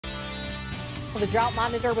Well, the drought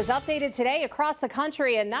monitor was updated today across the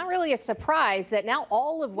country, and not really a surprise that now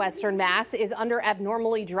all of Western Mass is under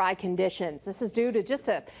abnormally dry conditions. This is due to just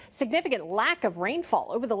a significant lack of rainfall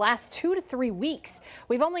over the last 2 to 3 weeks.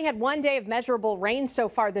 We've only had one day of measurable rain so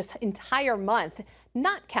far this entire month,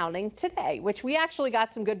 not counting today, which we actually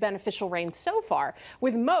got some good beneficial rain so far,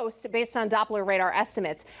 with most, based on Doppler radar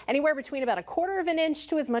estimates, anywhere between about 1/4 of an inch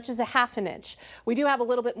to as much as 1/2 an inch. We do have a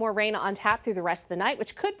little bit more rain on tap through the rest of the night,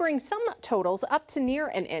 which could bring some totals up to near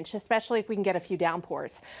an inch, especially if we can get a few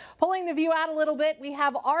downpours. Pulling the view out a little bit, we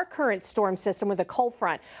have our current storm system with a cold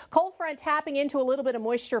front. Cold front tapping into a little bit of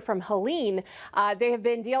moisture from Helene. They have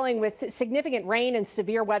been dealing with significant rain and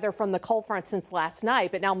severe weather from the cold front since last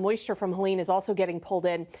night, but now moisture from Helene is also getting pulled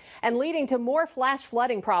in and leading to more flash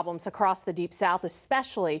flooding problems across the deep south,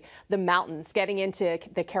 especially the mountains, getting into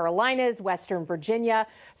the Carolinas, Western Virginia,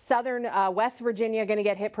 southern West Virginia going to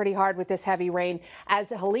get hit pretty hard with this heavy rain as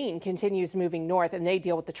Helene continues moving north and they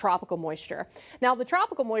deal with the tropical moisture. Now, the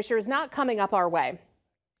tropical moisture is not coming up our way.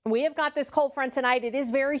 We have got this cold front tonight. It is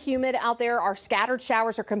very humid out there. Our scattered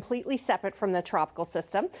showers are completely separate from the tropical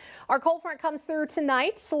system. Our cold front comes through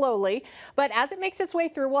tonight slowly, but as it makes its way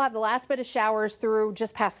through, we'll have the last bit of showers through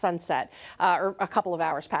just past sunset, or a couple of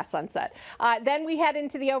hours past sunset. Then we head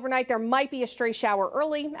into the overnight. There might be a stray shower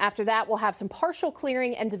early. After that, we'll have some partial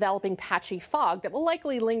clearing and developing patchy fog that will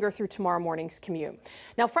likely linger through tomorrow morning's commute.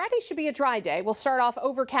 Now, Friday should be a dry day. We'll start off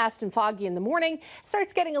overcast and foggy in the morning.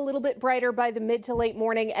 Starts getting a little bit brighter by the mid to late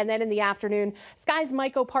morning. And then in the afternoon, skies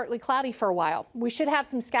might go partly cloudy for a while. We should have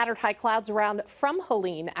some scattered high clouds around from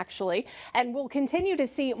Helene, actually, and we'll continue to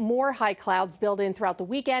see more high clouds build in throughout the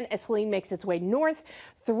weekend as Helene makes its way north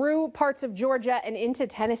through parts of Georgia and into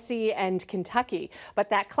Tennessee and Kentucky. But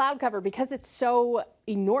that cloud cover, because it's so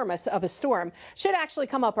enormous of a storm, should actually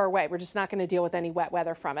come up our way. We're just not going to deal with any wet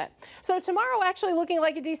weather from it. So tomorrow actually looking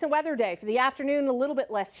like a decent weather day. For the afternoon, a little bit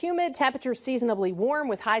less humid, temperatures seasonably warm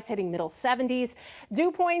with highs hitting middle 70s.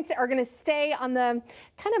 Dew points are going to stay on the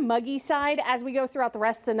kind of muggy side as we go throughout the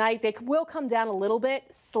rest of the night. They will come down a little bit,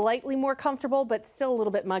 slightly more comfortable, but still a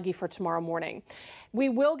little bit muggy for tomorrow morning. We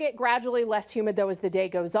will get gradually less humid though as the day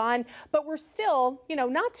goes on, but we're still,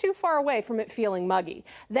 not too far away from it feeling muggy.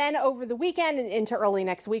 Then over the weekend and into early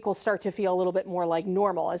next week, we'll start to feel a little bit more like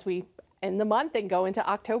normal as we end the month and go into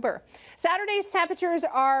October. Saturday's temperatures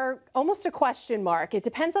are almost a question mark. It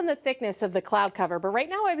depends on the thickness of the cloud cover, but right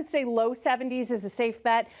now I would say low 70s is a safe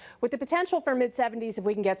bet with the potential for mid 70s if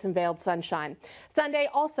we can get some veiled sunshine. Sunday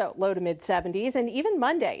also low to mid 70s, and even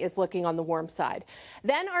Monday is looking on the warm side.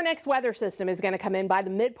 Then our next weather system is going to come in by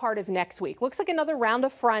the mid part of next week. Looks like another round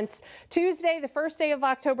of fronts. Tuesday, the first day of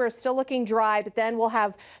October, is still looking dry, but then we'll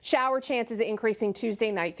have shower chances increasing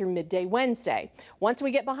Tuesday night through midday Wednesday. Once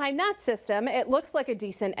we get behind that system, it looks like a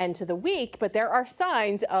decent end to the week, but there are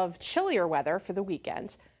signs of chillier weather for the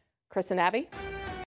weekend. Chris and Abby.